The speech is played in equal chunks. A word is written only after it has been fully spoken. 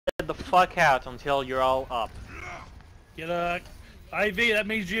the fuck out until you're all up. Get IV, that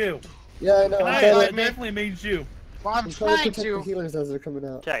means you. Yeah, I know. That definitely means you. Well, I'm I'm trying trying to protect to. the healers as they're coming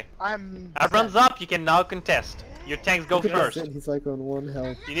out. Okay. Everyone's up, you can now contest. Your tanks go Look at first. Zen, he's like on 1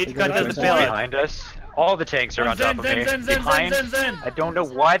 health. You need to They gotta contest the get pillar. Behind us. All the tanks are on top of me. Zen. Behind. I don't know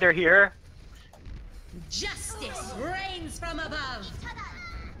why they're here. Justice reigns from above.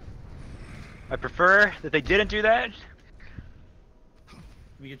 I prefer that they didn't do that.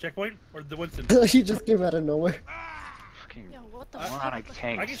 We get checkpoint or the Winston. He just came out of nowhere. Fucking Yo, what the moronic fuck?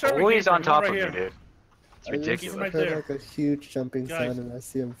 tank. I can start right Always here, on top of right me, here. dude. It's I just ridiculous. right heard there. like a huge jumping Guys. sound and I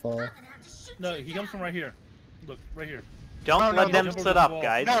see him fall. No, he comes from right here. Look, right here. Don't No, let them jump over sit the up, wall.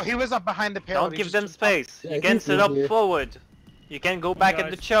 guys. No, he was up behind the payload. Don't give them space. Yeah, You can he's sit up here. forward. You can go back at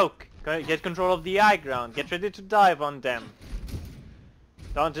guys. the choke. Get control of the high ground. Get ready to dive on them.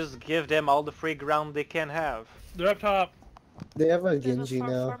 Don't just give them all the free ground they can have. They're up top. They have a There's Genji a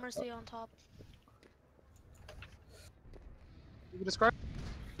now. pharmacy on top. You discard?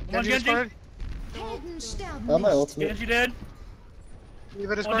 Come on, Genji. discarded? Oh, my ultimate. Genji dead. You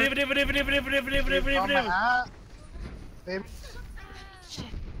Oh, discarded? On my hat. Baby.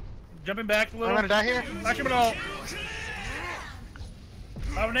 Jumping back a I'm little. gonna die here. Action it all.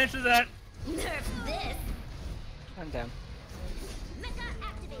 I have an answer to that. Nerf this. I'm down.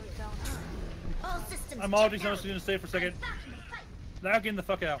 All systems I'm already gonna stay for a second. Now getting the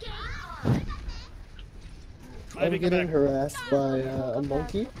fuck out. I'm Ivy, come getting back. harassed by a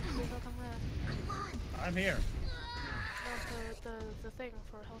monkey. I'm here. The thing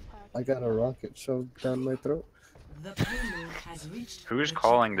for health pack. I got a rocket shoved down my throat. The payload has reached. Who's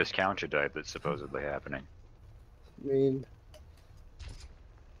calling this counter dive that's supposedly happening? I mean,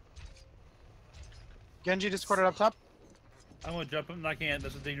 Genji discorded up top. I'm gonna jump him. I can't.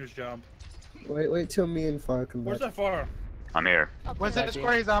 That's a dangerous jump. wait till me and Far come Where's back. that far? I'm here. When's that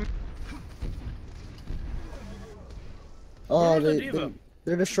discord? He's Oh, Where's the diva?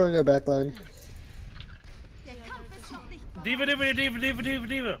 they're destroying our backline. Diva.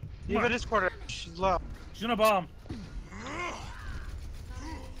 Diva discorded. She's low. She's gonna bomb.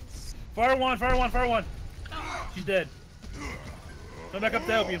 Fire one. She's dead. Come back up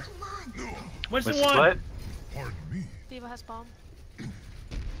to help you. Winston What's one. split? Diva has bomb.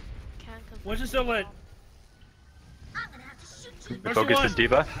 Can't Winston still lit. Mercy Focus one. this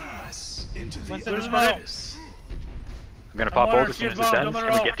diva. Winston There's discorded. another. I'm gonna pop on her, ult as soon as she it has bomb, sends. no Can matter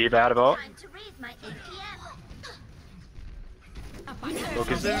we what. get diva out of ult?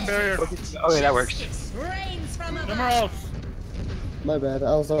 Focus. Seven barrier. Okay, that works. Reigns from No more above. ults. My bad.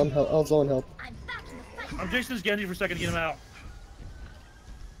 I was on help. I'm Jason's Genji for a second to get him out.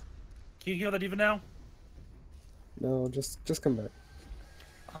 Can you heal that diva now? No, just come back.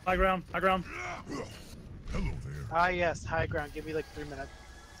 High ground. Ah, yes, high ground. Give me like 3 minutes.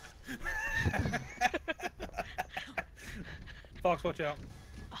 Fox, watch out.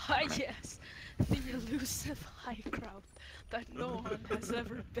 Ah, yes. The elusive high ground that no one has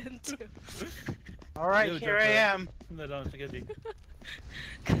ever been to. Alright, You here jump I there. am. No, don't, it's a Genji.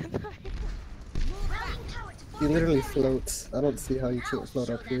 He literally floats. I don't see how you can't float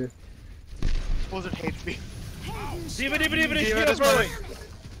up here. Blizzard hates me. Diva, Diva shield discorded. rolling.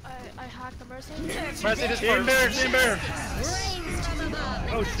 I hacked the Mercy. Mercy Team discorded. bear. Reigns from above.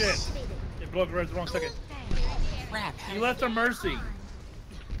 Oh shit. It blew up the wrong second. Crap. You left a Mercy.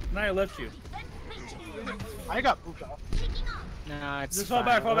 Now I left you. I got pooped off. No, it's Just fine. fall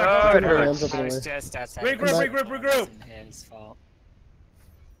back. Oh, it Alright, hurts. I'm jumping I was away. just outside. Regroup. It wasn't his fault.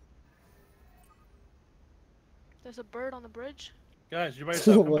 There's a bird on the bridge. Guys, you're by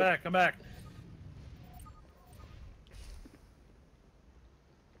yourself. What? Come back.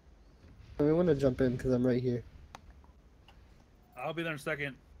 I want to jump in because I'm right here. I'll be there in a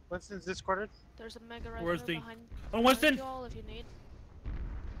second. Winston's discorded. There's a mega Where's resonator the- behind. Oh, Winston! You all if you need.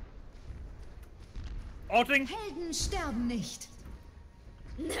 Alting. Helden sterben nicht.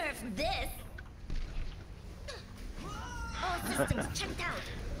 Nerf this. All systems checked out.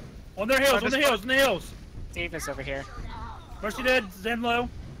 On their heels. Diva's over here. Mercy dead. Zen low. I'll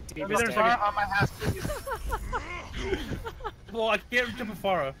be Diva's there in a dead. second. On my ass, please. Well, I can't jump a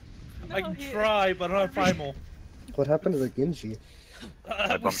Pharah. I can here. try, but I don't have primal. What happened to the Genji?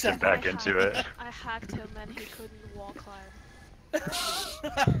 I bumped him back into it. I hacked him and he couldn't wall climb.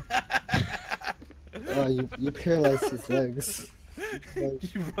 Oh, you paralyzed his legs.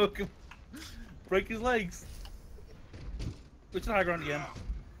 Like, You broke him. Break his legs. Which is high ground again?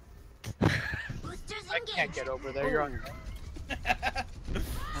 I can't get over there. You're on your own. That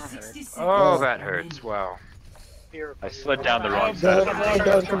hurt. Oh, that hurts. Wow. Here. I slid down the wrong Down,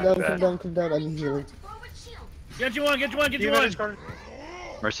 side. come down. I'm healing. Get you one. Diva discorded.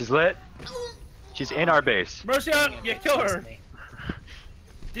 Mercy's lit. She's in our base. Mercy out! Yeah, kill her! Me.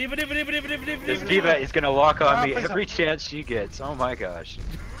 Diva, diva, diva, diva, diva, diva, This diva. diva is gonna lock on me please every chance she gets. Oh my gosh.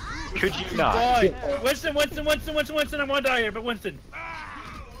 Could you not? Die. Winston, Winston, Winston, Winston, Winston, I wanna die here, but Winston.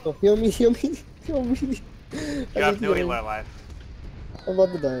 Oh, heal me, heal me, heal me. You have no healer life. I'm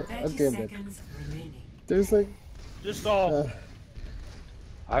about to die. 30 Okay, I'm dead. seconds remaining. There's like, Just stall.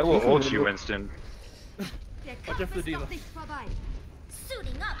 I will ult you, Winston. Watch out for the diva.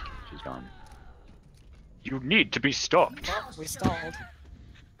 She's gone. You need to be stopped. We stalled.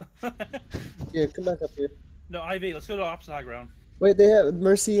 yeah, come back up here. No, IV, let's go to opposite high ground. Wait, they have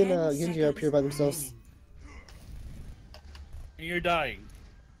Mercy and 10 Genji up here by seconds themselves. remaining. And you're dying.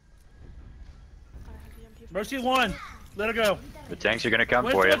 I have EMP for Mercy this. one. Let her go. The tanks are gonna come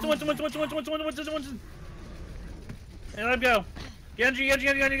Winston, for you. Winston, Winston, Winston, Winston, Winston, Winston, Winston, Winston. And let him go. Genji, Genji,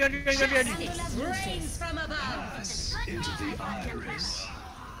 Genji, Genji, Genji, Genji, Genji. Rains from above.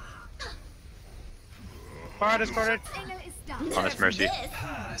 Fire discorded. Honest Mercy.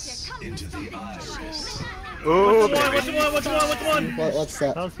 What's Oh, the one? What's the baby. one? What's the one? What's the one? What's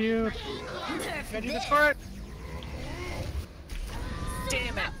that? That was huge. Genji discord.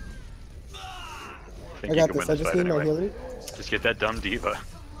 Damn it. I I think got you can this. win I this just fight need my anyway. healing. Just get that dumb diva.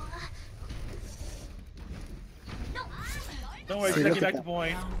 Don't worry, See, take look you back at to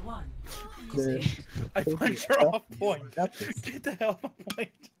point. Round one. There. I punched her off point. Got this. Get the hell off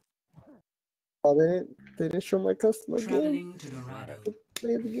point. Oh, they didn't show my customer game. Traveling to Dorado.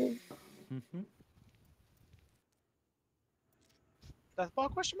 Play the game. Death ball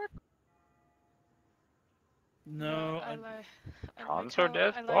question mark? No. I like. Hanzo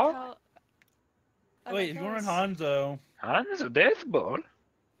death I like ball? how. I Wait, like you're going how Hanzo. Hanzo death ball.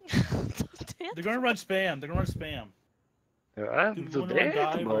 Damn. They're gonna run spam. They're gonna run spam. Do we Hanzo want to run death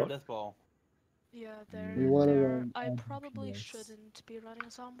dive or a ball. death ball? Yeah, there. You wanna there- run I on probably yes. shouldn't be running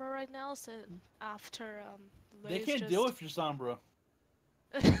Sombra right now, so after They Lay's can't just... deal with your Sombra.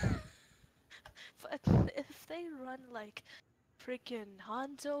 But if they run like freaking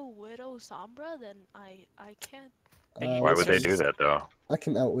Hanzo, Widow, Sombra, then I can't. Why would they do that though? I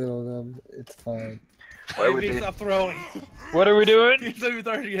can outwill them. It's fine. Why would Ivy, they? stop throwing. What are we doing? He's not even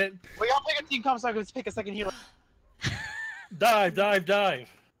starting yet. We all pick a team comp so I can pick a second healer. Dive, dive, dive.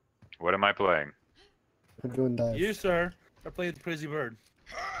 What am I playing? I'm doing dive. You, sir, are playing the crazy bird.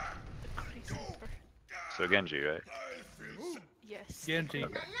 Crazy bird. So Genji, right? Yes. Genji.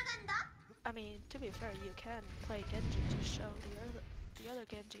 I mean, to be fair, you can play Genji to show the other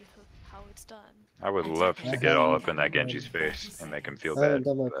Genji how it's done. I would love to get all up in that Genji's face and make him feel I haven't bad.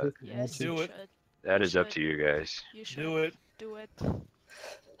 done my but quick Yes, Do you it. should. that is up to you guys. You should. Do it. Do it.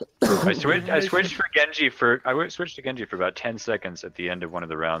 I switched for Genji for switched to Genji for about 10 seconds at the end of one of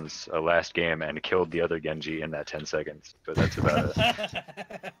the rounds last game and killed the other Genji in that 10 seconds. But that's about it.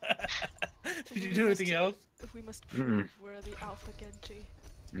 Did you do anything else? We must Mm-mm. prove we're the Alpha Genji.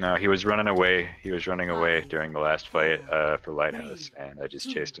 No, he was running away. He was running away during the last fight for Lighthouse, and I just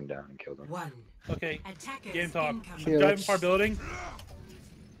chased him down and killed him. One. Okay, Attackers game talk. incoming. Yeah, Driving far let's- building.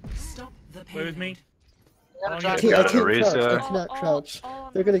 Stop the Wait with me. Yeah, Oh, John, I can't, I Got can't Arisa. crouch. I All- cannot all- crouch. all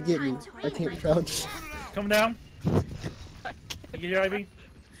on They're the gonna get me. right. I can't crouch. Come down. You get here, Ivy?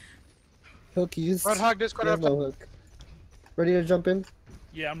 Hook use. Red Hog Discord There's up. no hook. Ready to jump in?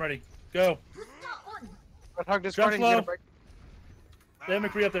 Yeah, I'm ready. Go. Red Hog Discord. Jump He's gonna slow. break. They have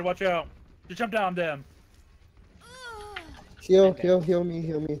McCree up there. Watch out. Just jump down them. Heal, heal, heal me,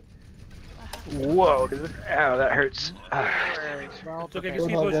 heal me. Whoa! Ow, that hurts. It's okay. Just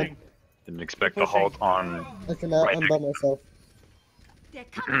keep Hold on, pushing. Didn't expect Keep the halt on. I cannot. Right I'm next- by myself.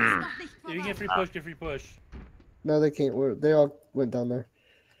 If you get free push, get free push. No, they can't. They all went down there.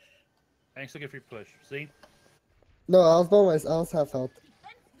 I can still get free push. See? No, I was by myself. I was half health.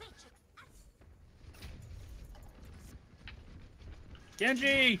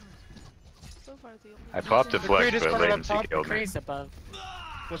 Genji! So far, the only I popped a Genji- flex, Creed is but running up latency top. killed me. McCree's above.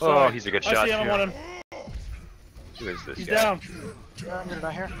 What's Oh, up? he's a good I shot see him. I'm on too. him. Who is this He's guy? down. I'm gonna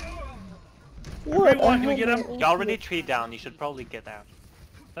die here. What? Everyone, I can we had get my him? ult. You already 3 down, you should probably get out.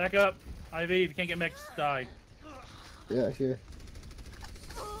 Back up. IV, if you can't get mixed, die. Yeah, here.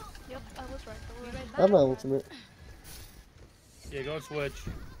 Yep, I was right. I was right. I have my ultimate. Yeah, go and switch.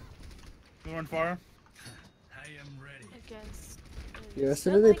 You run far? Against. Yeah, as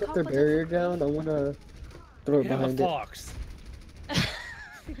soon as they put their barrier down, I'm gonna throw it You have a behind it. fox.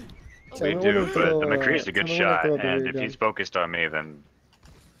 So We I wanna do, but throw, the McCree's a good I wanna shot, throw a and barrier if down. he's focused on me, then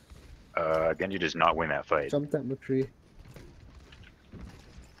Genji does not win that fight. Jump that McCree.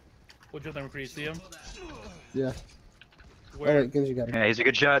 What'd you think, McCree? See him? Yeah. Where? Alright, Genji got him. Yeah, he's a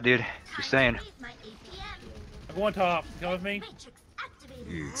good shot, dude. Just saying. I'm going top. Come with me.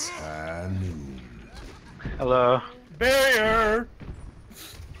 It's high noon. Hello. Barrier!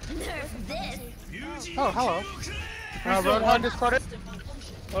 Oh, hello. still Roadhog one. discarded.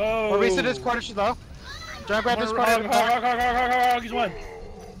 Oh! Orisa discarded, she's low. Junkrat discarded. Hog, he's one.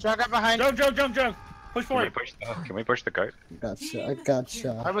 Junkrat behind. Jump. Push for it. Can we push the cart? Gotcha. I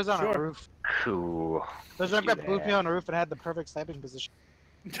gotcha. I was on a Sure. roof. Cool. The Junkrat blew me on the roof and had the perfect sniping position.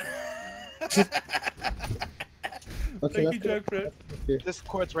 Okay, Thank you, let's go. Junkrat. This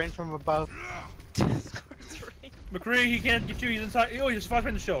quartz rain from above. McCree, he can't get you. He's inside. Oh, he's fast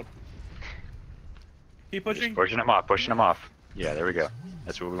in the shield. Keep pushing. Just pushing him off. Yeah, there we go.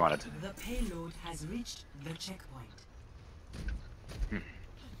 That's what we wanted. The payload has reached the checkpoint.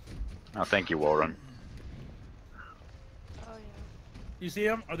 Oh, thank you, Warren. Oh yeah. You see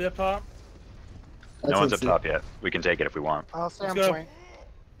him? Are they up top? No one's up top yet. We can take it if we want. I'll stay on Let's go. point.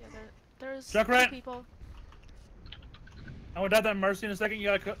 Yeah, there's Junkrat. 2 people. I'm gonna dive that Mercy in a second.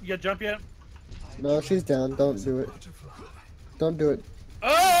 You gotta jump yet? No, she's down. Don't do it. Don't do it.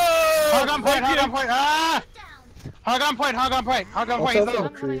 Oh! Hog on point, Thank hog you. on point. Ah! Hog on point, hog on point, hog on Watch point. out for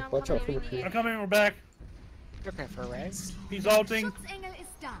He's low. McCree. Watch out for McCree. I'm coming. We're back. Okay for res. He's ulting.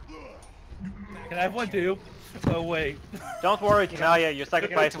 Can I have one too? Oh wait. Don't worry, Talia, your We're gonna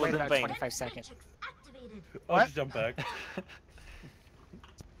sacrifice have to was wait in about vain. 25 seconds. I'll What? just jump back.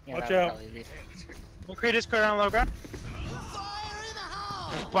 Yeah, Watch that would out. probably be- McCree discarded on low ground.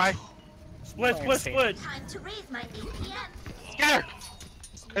 Bye. Split. Time to raise my APM. Scatter!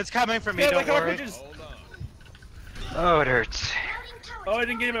 It's coming for me, Yeah, don't the worry. cockroaches. Oh, it hurts. Oh, I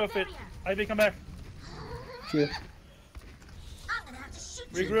didn't get him out of it. Ivy, come back. Here. I'm gonna have to shoot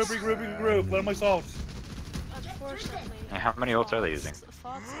you. Regroup. Let him assault. Unfortunately. And how many ults are they using?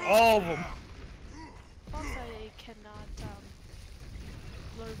 Fox, All of them. Fox I cannot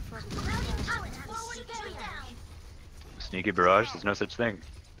learn from. Out, forward carry down. Sneaky barrage? There's no such thing.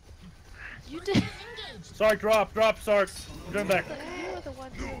 You did. Sark, drop, Sark. I'm going back. But you were the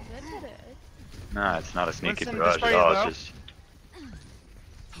one who invented it. Nah, it's not a sneaky Winston, barrage destroy at all. it, It's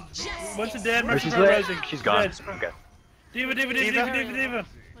just. Once it's dead, Oh, Mercy's she's not lit. rising. She's gone. Dead. Okay. Diva. McCree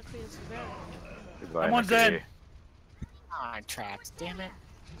is very. Goodbye, I'm on McCree. Zed. Oh, I'm trapped. Damn it.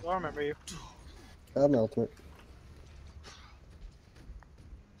 I'll remember you. I have an ultimate.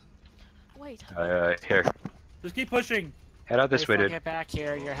 Wait. Here. Just keep pushing. Head out this way, Hey, dude. get back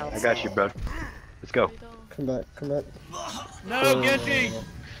here. Your health. I got you, bro. Let's go. We don't. Come back. Come back. No, Genji.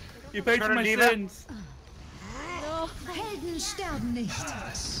 You paid for Turn my Diva. sins. No. Helden sterben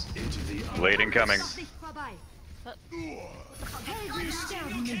nicht. Blade incoming. Helden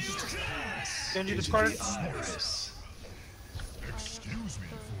sterben nicht. Genji discarded.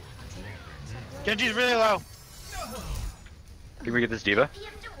 Genji's really low. Can we get this Diva?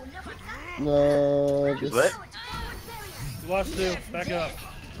 No. She's Just... lit? You lost 2. Back up.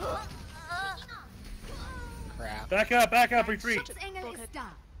 Crap. Back up. Retreat. Book it.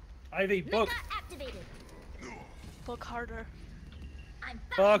 Ivy, book. Book harder.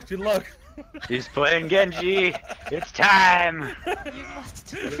 Fox, good luck. He's playing Genji. It's time. You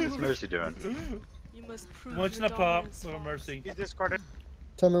must. What is this Mercy doing? You must prove. Once in your a pop. dominance, No Fox. mercy. He's discarded.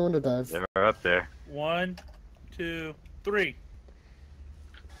 Tell me when to dive. They're up there. 1, 2, 3.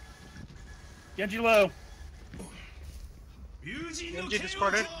 Genji low. Genji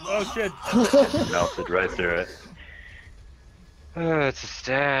discarded. Oh shit. Melted right through it. It's a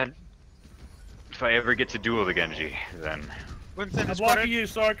stat. If I ever get to duel the Genji, then Winston I'm discarded. blocking you,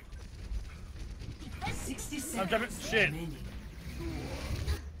 Sark. 60 I'm jumping. seconds Shit. remaining.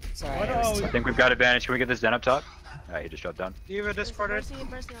 Sorry. Why I was don't- I think we've got advantage. Can we get this Zen up top? Alright, he just shot down. Diva discarded. Mercy on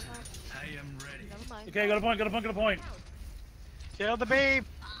top. Never mind. Okay, got a point. Kill the babe.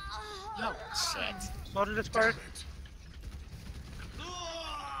 No. Shit. Soldier discarded.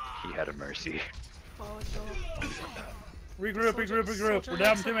 He had a mercy. Forward, go. Regroup. We're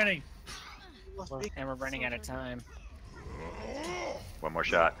down too many. And we're running out of time. One more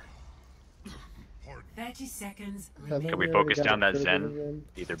shot. 30 seconds Can Can we we focus get down that rid of Zen? it again?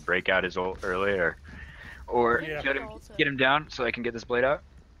 Either break out his ult early or Yeah. get him down so I can get this blade out.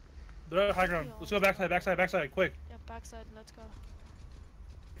 They're at high ground. Let's go backside, quick. Yeah, backside, let's go.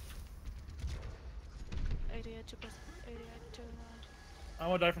 88 to 88 to I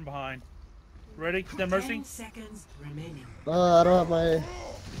want to die from behind. Ready? Then Mercy? 10 seconds remaining. I don't have my...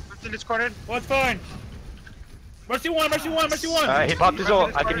 Winston discarded. Oh, it's fine. Mercy one. He popped his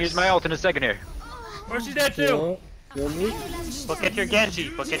ult. I can use my ult in a second here. Mercy's dead too. Kill. Kill me. Look at your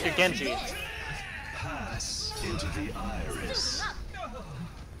Genji.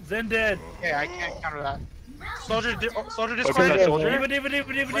 Zen dead. Okay, I can't counter that. Soldier Focus discarded. that soldier.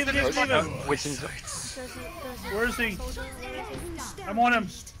 Diva. Winston's Where is he? soldier. Where is he? I'm on him.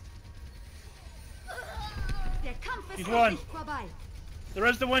 He's one. The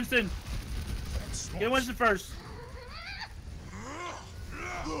rest of Winston. Get Winston first.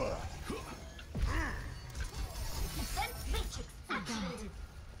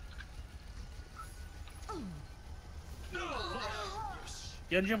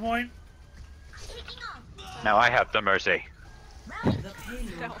 Genji point. Now I have the mercy. The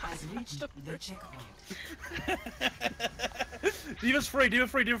payload has reached the checkpoint. Diva's free. Diva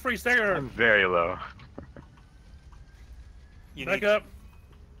free. Diva free. Stagger her. I'm very low. You Back need up.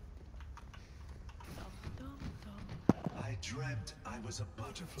 I dreamt I was a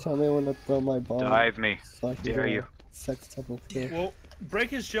butterfly. Tell me when to throw my bomb. Dive me. So I can Dare get a you. sex double kill. Well, break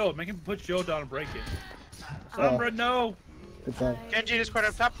his shield. Make him put shield down and break it. Oh. Sombra, no. Good job. Genji discord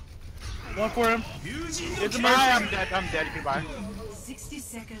up top. One for him. It's a Bye, mercy. I'm dead. I'm dead. Goodbye. 60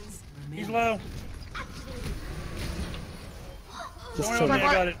 seconds He's remaining. low. Just Don't kill worry, me.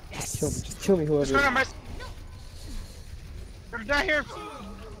 I got it. Just kill me. Just kill me, whoever. Discord on mercy. I'm down here.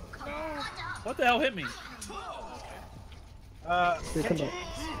 What the hell hit me? Here, come back.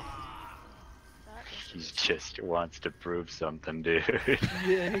 He just wants to prove something, dude.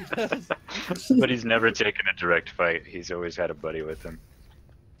 Yeah, he does. But he's never taken a direct fight. He's always had a buddy with him.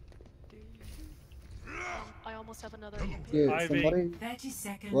 I almost have another EMP. Yeah, Ivy. somebody. 30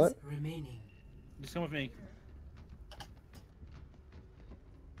 seconds What? remaining. Just come with me.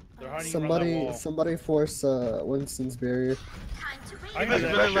 They're hiding around that Somebody. wall. Somebody force Winston's barrier. Time to raise I Diva's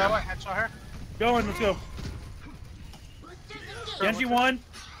got my that. really low. I headshot her. Going, let's go. boosters engaged. Genji won.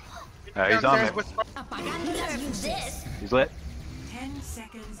 He's on Downstairs me. Nerf with this. He's lit. 10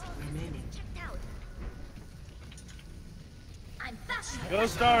 seconds remaining. Checked out. I'm fashionable. Go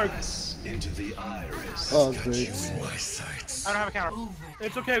Stark. Into the iris. Oh, Got great. you in my sights. I don't have a counter.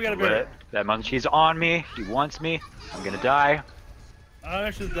 It's okay, we got a Lit. barrier. That monkey's on me. He wants me. I'm gonna die. I'm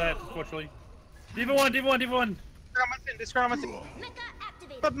actually dead, unfortunately. Diva 1, Diva 1, Diva 1. Discord on Winston. Mecha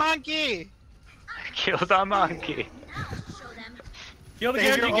activated. The monkey. Kill the monkey. I'll show them. Kill the They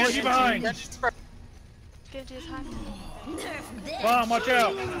have Genji, your Genji ult. behind. Genji discord. Genji is hacking. Nerf this. Bomb, watch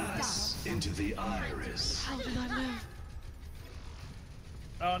out. Into the iris. How did I live?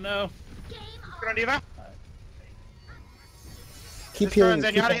 Oh no. Discord on Diva. Keep This healing.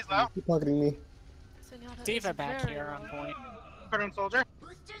 turns Keep, Zenyatta, he's low. keep pocketing me. Zenyatta Diva is back very here on low. point. Discord on soldier.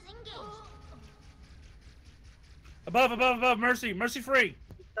 Boosters engaged. Above, above, above. Mercy. Mercy free.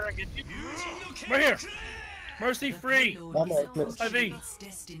 Discord on Genji. Right here. Mercy free. I'm out. IV. Its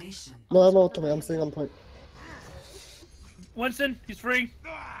destination. No, I'm ultimate. I'm staying on point. Winston, he's free.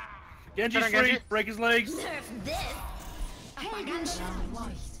 Genji's Genji. free. Break his legs. Nerf this. Round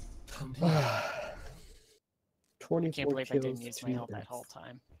one. 24 Can't believe I kills. didn't use my ult that Jesus. whole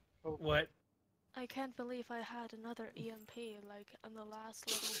time. What? I can't believe I had another EMP like on the last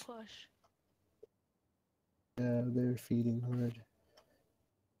little push. Yeah, they're feeding hard.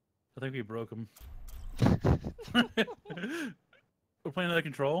 I think we broke him. We're playing another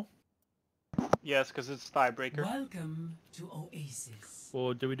control? Yes, because it's tiebreaker. Welcome to Oasis.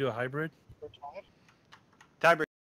 Well, did we do a hybrid?